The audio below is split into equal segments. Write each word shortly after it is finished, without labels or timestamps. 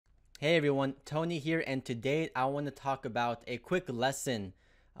Hey everyone, Tony here, and today I want to talk about a quick lesson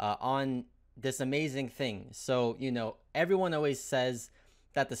on this amazing thing. So, everyone always says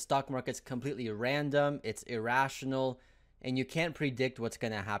that the stock market's completely random, it's irrational, and you can't predict what's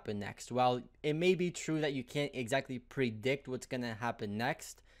going to happen next. Well, it may be true that you can't exactly predict what's going to happen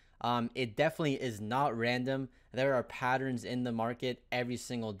next. It definitely is not random. There are patterns in the market every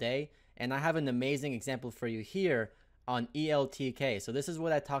single day, and I have an amazing example for you here on ELTK. So this is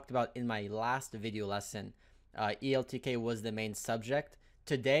what I talked about in my last video lesson. ELTK was the main subject.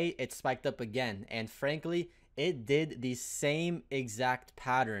 Today it spiked up again, and frankly it did the same exact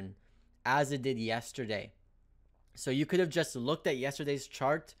pattern as it did yesterday. So you could have just looked at yesterday's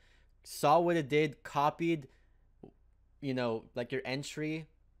chart, saw what it did, copied like your entry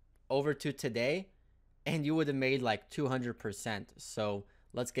over to today, and you would have made like 200%. So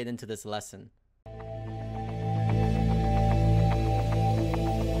let's get into this lesson.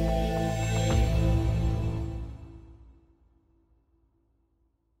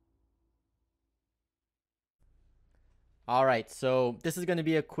 All right, so this is going to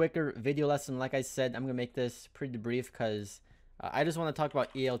be a quicker video lesson. Like I said, I'm going to make this pretty brief because I just want to talk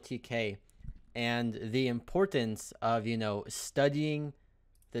about ELTK and the importance of, studying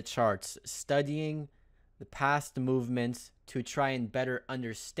the charts, studying the past movements to try and better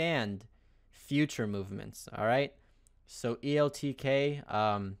understand future movements. All right, so ELTK,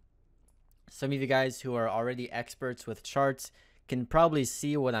 some of you guys who are already experts with charts can probably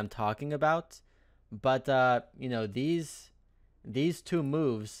see what I'm talking about. But these two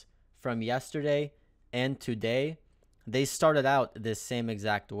moves from yesterday and today, they started out this same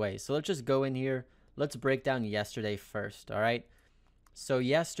exact way. So let's just go in here. Let's break down yesterday first. All right. So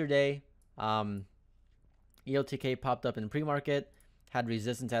yesterday, ELTK popped up in pre-market, had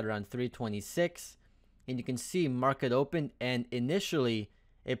resistance at around 326, and you can see market opened, and initially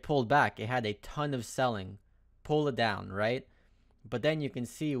it pulled back. It had a ton of selling, pull it down, right? But then you can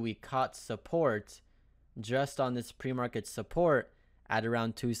see we caught support just on this pre-market support at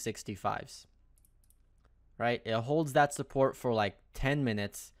around 265s, right? It holds that support for like 10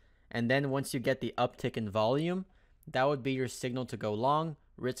 minutes. And then once you get the uptick in volume, that would be your signal to go long,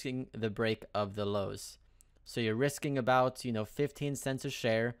 risking the break of the lows. So you're risking about, 15 cents a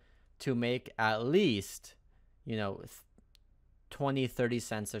share to make at least, 20, 30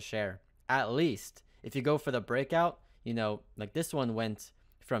 cents a share, at least. If you go for the breakout, like this one went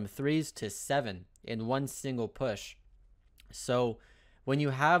from 3s to 7 in one single push. So when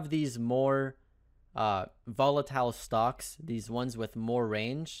you have these more volatile stocks, these ones with more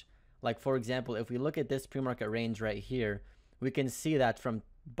range, like for example, if we look at this pre-market range right here, we can see that from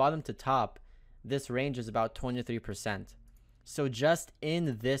bottom to top, this range is about 23%. So just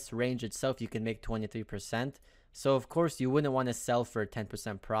in this range itself, you can make 23%. So of course, you wouldn't want to sell for a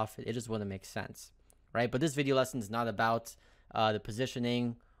 10% profit. It just wouldn't make sense, right? But this video lesson is not about the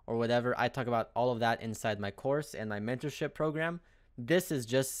positioning or whatever. I talk about all of that inside my course and my mentorship program. This is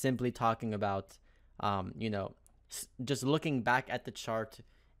just simply talking about, just looking back at the chart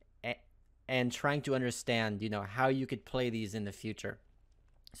and trying to understand, how you could play these in the future.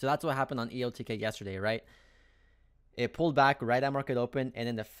 So that's what happened on ELTK yesterday, right? It pulled back right at market open, and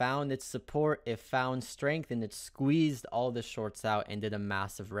then it found its support, it found strength, and it squeezed all the shorts out and did a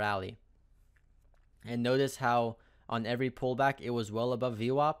massive rally. And notice how on every pullback, it was well above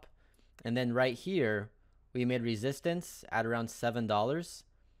VWAP. And then right here, we made resistance at around $7.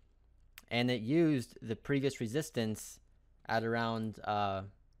 And it used the previous resistance at around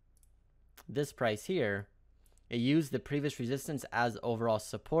this price here. It used the previous resistance as overall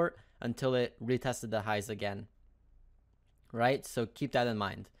support until it retested the highs again. Right? So keep that in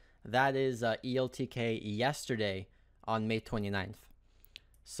mind. That is ELTK yesterday on May 29th.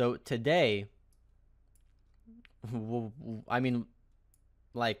 So today, I mean,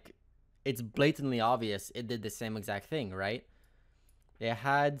 like, it's blatantly obvious it did the same exact thing, right? It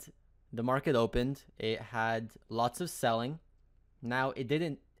had the market opened, it had lots of selling. Now it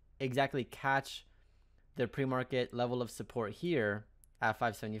didn't exactly catch the pre-market level of support here at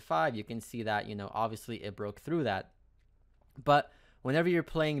 575. You can see that, obviously it broke through that. But whenever you're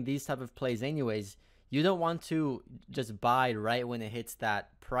playing these type of plays anyways, you don't want to just buy right when it hits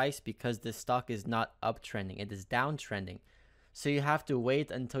that price, because the stock is not uptrending, it is downtrending. So you have to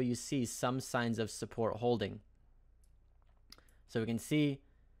wait until you see some signs of support holding. So we can see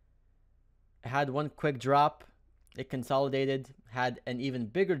it had one quick drop, it consolidated, had an even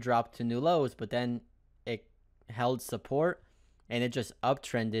bigger drop to new lows, but then it held support and it just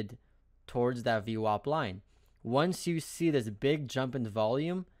uptrended towards that VWAP line. Once you see this big jump in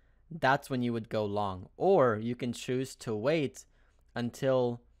volume, that's when you would go long. Or you can choose to wait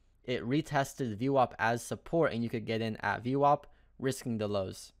until it retested VWAP as support, and you could get in at VWAP, risking the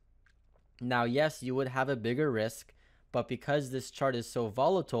lows. Now, yes, you would have a bigger risk, but because this chart is so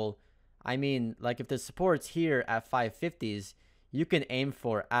volatile, I mean, like if the support's here at 550s, you can aim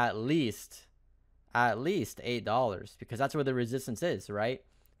for at least $8, because that's where the resistance is, right?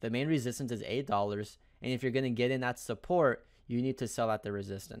 The main resistance is $8, and if you're going to get in at support, you need to sell at the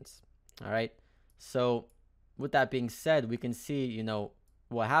resistance. All right. So with that being said, we can see, you know,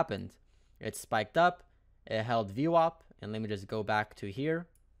 what happened. It spiked up, it held VWAP, and let me just go back to here.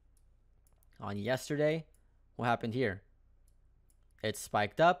 On yesterday, what happened here? It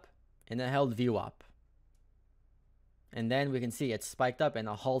spiked up and it held VWAP. And then we can see it spiked up and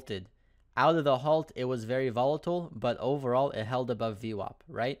it halted. Out of the halt, it was very volatile, but overall it held above VWAP,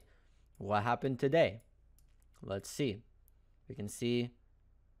 right? What happened today? Let's see. We can see it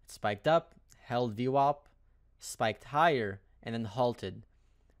spiked up, held VWAP, spiked higher, and then halted.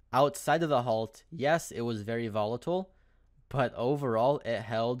 Outside of the halt, yes, it was very volatile, but overall it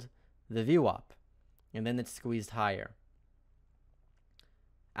held the VWAP, and then it squeezed higher.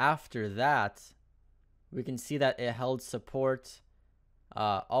 After that, we can see that it held support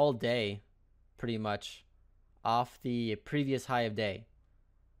all day, pretty much, off the previous high of day,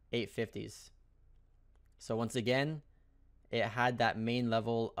 850s. So once again, it had that main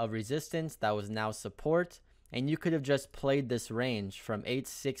level of resistance that was now support, and you could have just played this range from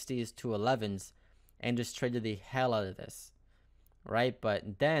 860s to 11s and just traded the hell out of this, right?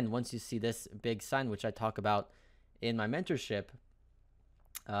 But then once you see this big sign, which I talk about in my mentorship,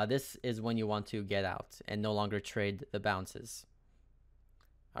 this is when you want to get out and no longer trade the bounces.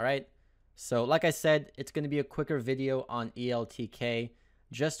 All right. So like I said, it's going to be a quicker video on ELTK.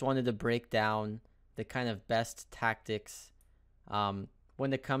 Just wanted to break down the kind of best tactics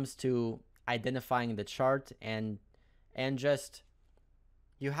when it comes to identifying the chart, and just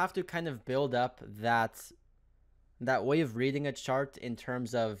you have to kind of build up that way of reading a chart in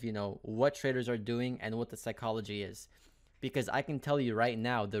terms of, you know, what traders are doing and what the psychology is. Because I can tell you right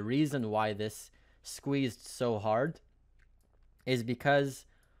now, the reason why this squeezed so hard is because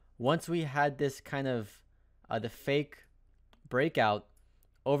once we had this kind of the fake breakout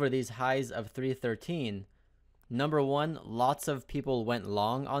over these highs of 313, number one, lots of people went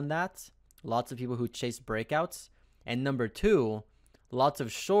long on that. Lots of people who chased breakouts. And number two, lots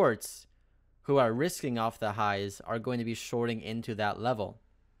of shorts who are risking off the highs are going to be shorting into that level.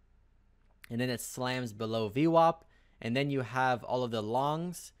 And then it slams below VWAP. And then you have all of the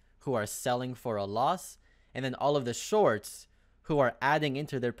longs who are selling for a loss. And then all of the shorts who are adding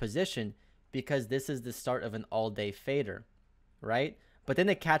into their position because this is the start of an all-day fader, right? But then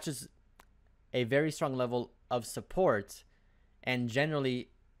it catches a very strong level of support. And generally,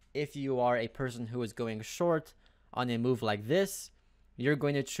 if you are a person who is going short on a move like this, you're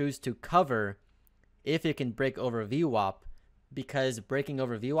going to choose to cover if it can break over VWAP, because breaking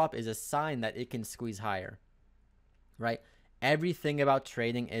over VWAP is a sign that it can squeeze higher, right? Everything about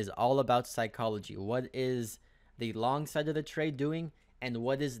trading is all about psychology. What is the long side of the trade doing, and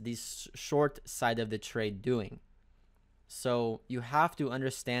what is the short side of the trade doing? So you have to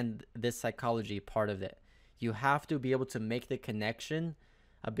understand this psychology part of it. You have to be able to make the connection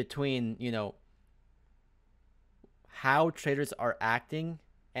between, you know, how traders are acting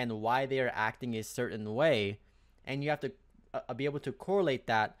and why they are acting a certain way, and you have to be able to correlate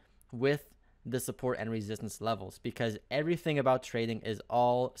that with the support and resistance levels, because everything about trading is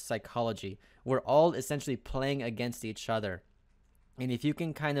all psychology. We're all essentially playing against each other, and if you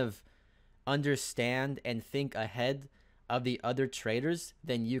can kind of understand and think ahead of the other traders,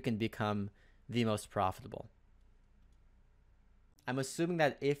 then you can become the most profitable. I'm assuming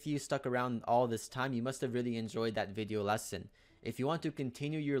that if you stuck around all this time, you must have really enjoyed that video lesson. If you want to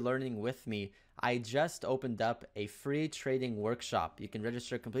continue your learning with me, I just opened up a free trading workshop. You can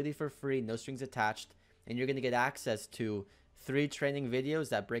register completely for free, no strings attached, and you're going to get access to 3 training videos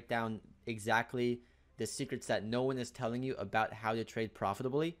that break down exactly the secrets that no one is telling you about how to trade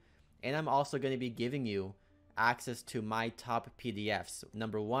profitably. And I'm also going to be giving you access to my top PDFs.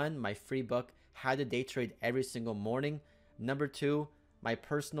 Number 1, my free book, How to Day Trade Every Single Morning. Number 2, my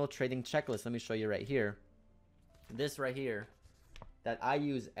personal trading checklist. Let me show you right here. This right here that I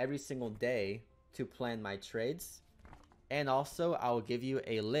use every single day to plan my trades. And also I will give you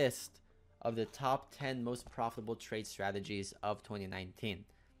a list of the top 10 most profitable trade strategies of 2019.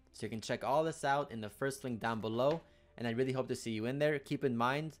 So you can check all this out in the first link down below, and I really hope to see you in there. Keep in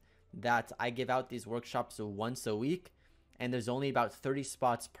mind that I give out these workshops once a week, and there's only about 30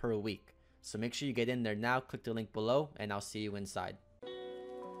 spots per week. So make sure you get in there now, click the link below, and I'll see you inside.